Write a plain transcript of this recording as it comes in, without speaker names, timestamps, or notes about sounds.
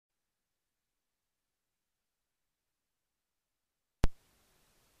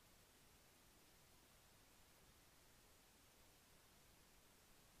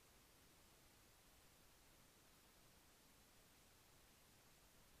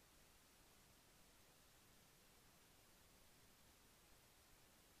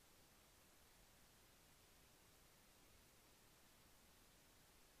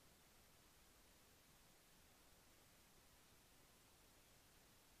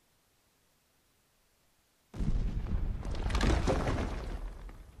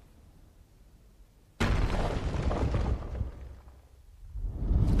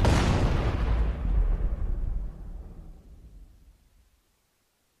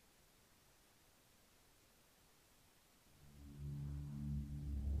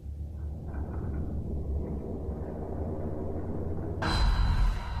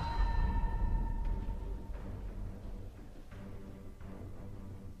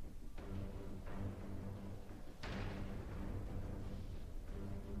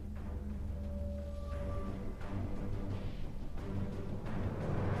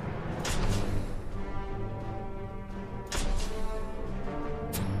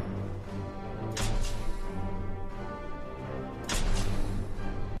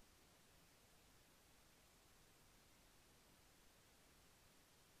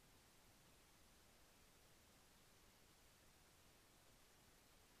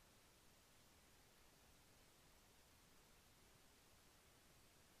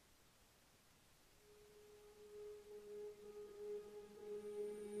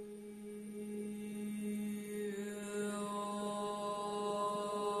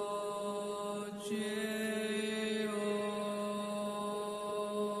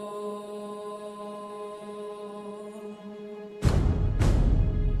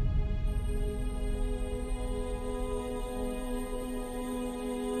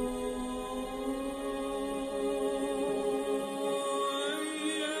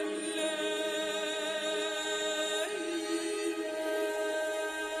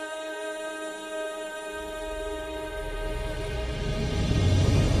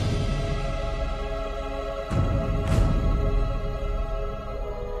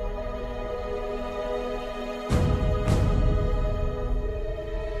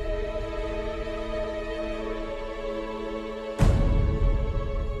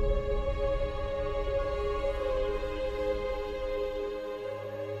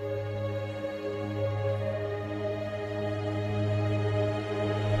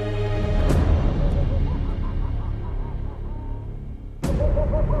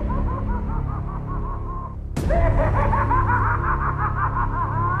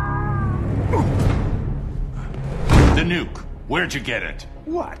The nuke. Where'd you get it?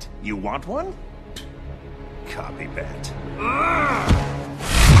 What? You want one? Copy that.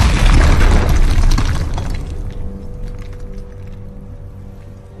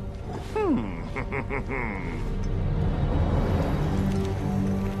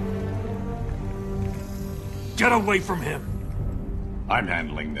 Get away from him! I'm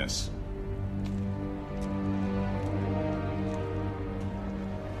handling this.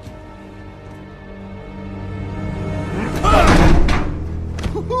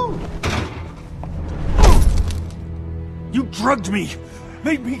 You drugged me!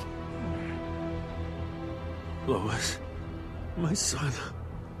 Made me... Lois, my son...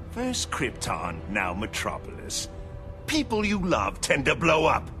 First Krypton, now Metropolis. People you love tend to blow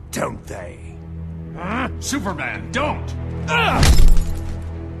up, don't they? Superman, don't!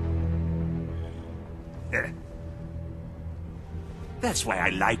 That's why I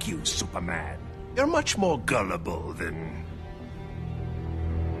like you, Superman. You're much more gullible than...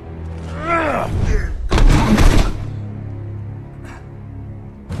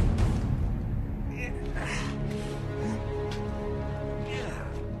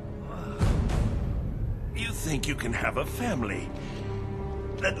 You think you can have a family?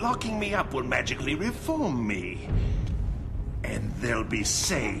 That locking me up will magically reform me. And they'll be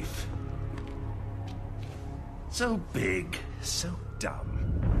safe. So big, so dumb.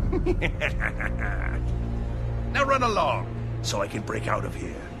 Now run along, so I can break out of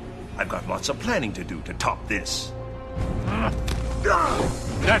here. I've got lots of planning to do to top this.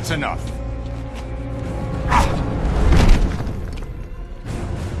 That's enough.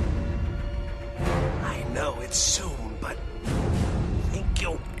 I know it's soon, but think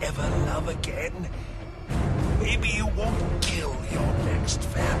you'll ever love again? Maybe you won't kill your next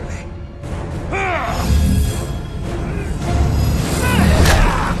family.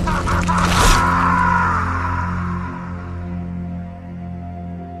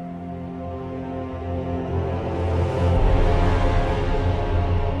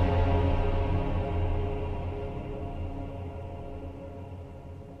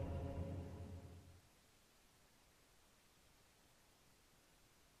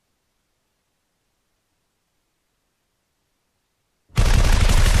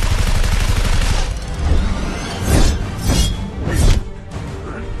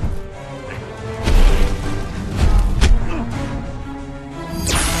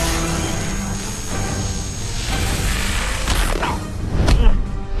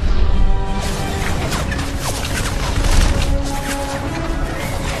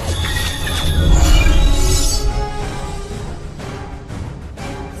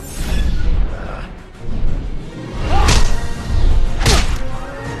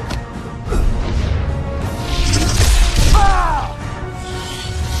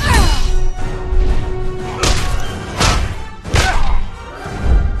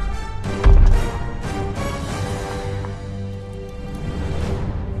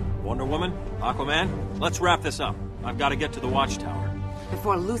 Aquaman, let's wrap this up. I've got to get to the watchtower.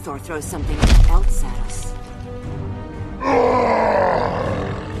 Before Luthor throws something else at us.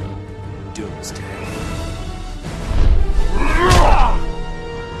 Doomsday.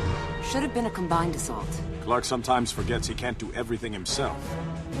 Should have been a combined assault. Clark sometimes forgets he can't do everything himself.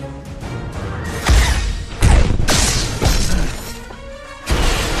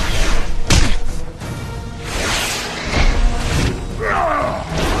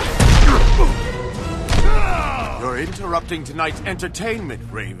 You're interrupting tonight's entertainment,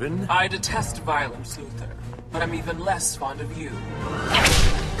 Raven. I detest violence, Luthor, but I'm even less fond of you.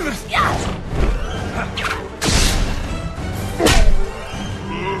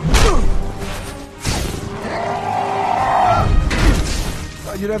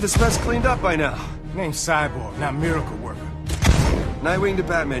 you'd have this mess cleaned up by now. Name's Cyborg, not Miracle Worker. Nightwing to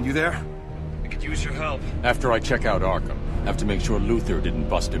Batman, you there? I could use your help. After I check out Arkham, have to make sure Luthor didn't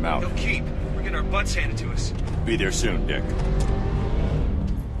bust him out. He'll keep. We're getting our butts handed to us. Be there soon, Dick.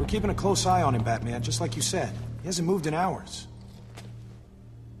 We're keeping a close eye on him, Batman, just like you said. He hasn't moved in hours.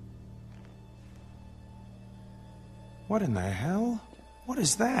 What in the hell? What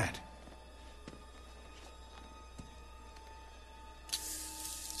is that?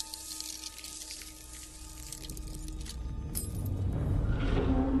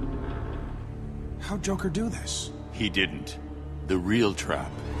 How'd Joker do this? He didn't. The real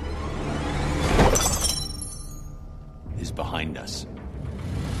trap is behind us.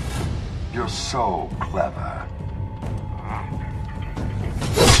 You're so clever.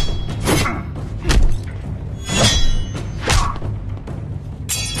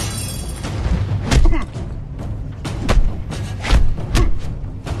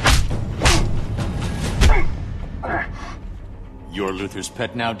 You're Luthor's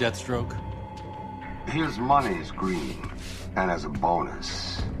pet now, Deathstroke? His money's green, and as a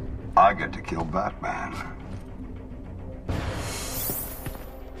bonus, I get to kill Batman.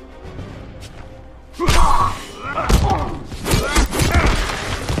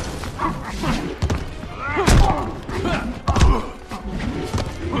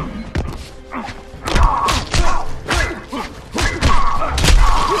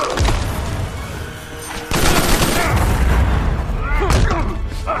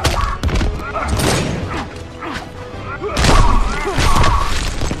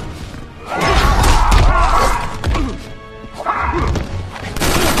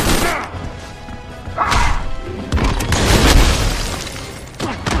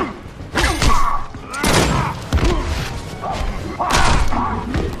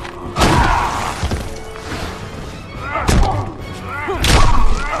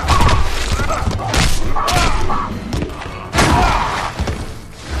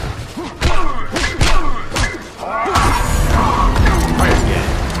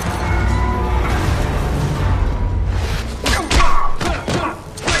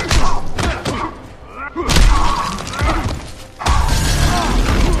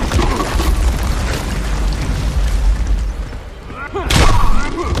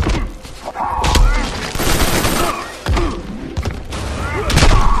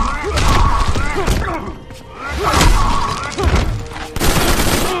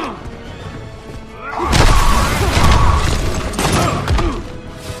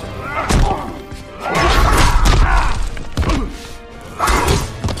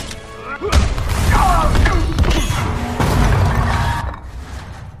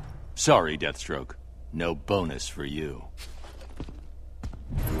 Sorry, Deathstroke. No bonus for you.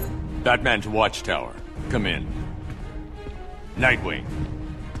 Batman to Watchtower. Come in. Nightwing.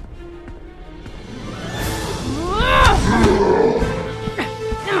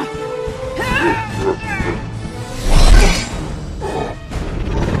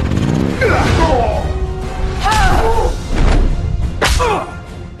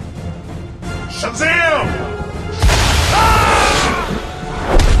 Shazam!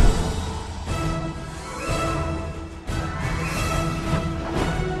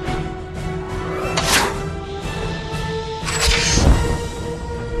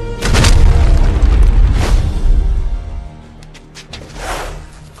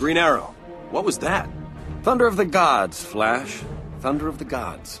 Green Arrow. What was that? Thunder of the Gods, Flash. Thunder of the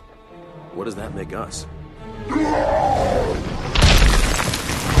Gods. What does that make us?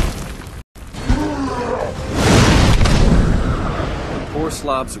 Poor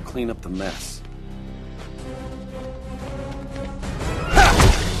slobs who clean up the mess.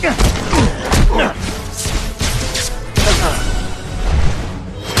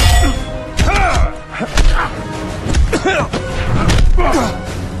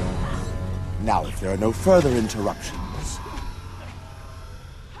 Now, if there are no further interruptions.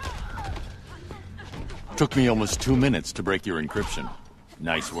 Took me almost 2 minutes to break your encryption.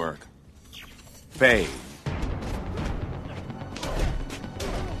 Nice work. Faye.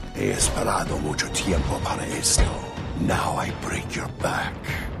 He esperado mucho tiempo para esto. Now I break your back.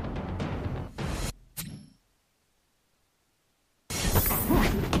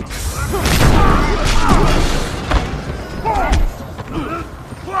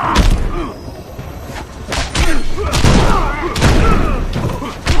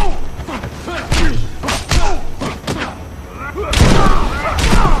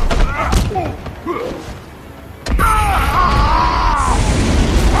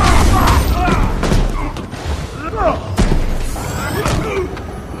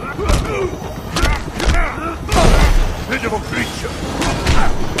 Pitiful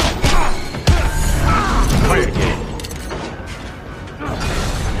creature!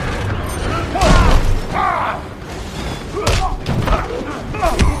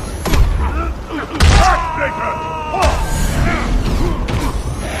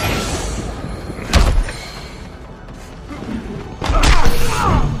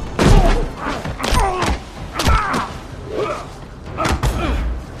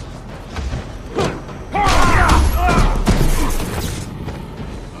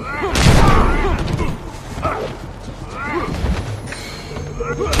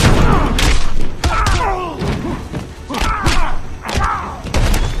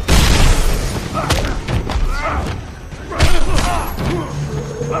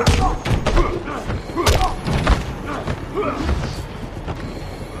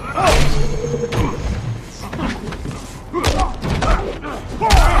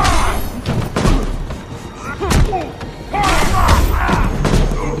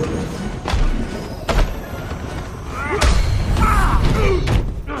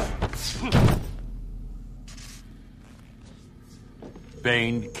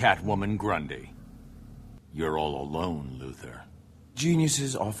 Catwoman Grundy. You're all alone, Luthor.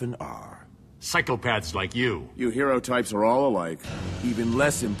 Geniuses often are. Psychopaths like you. You hero types are all alike. Even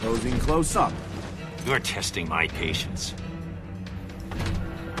less imposing close up. You're testing my patience.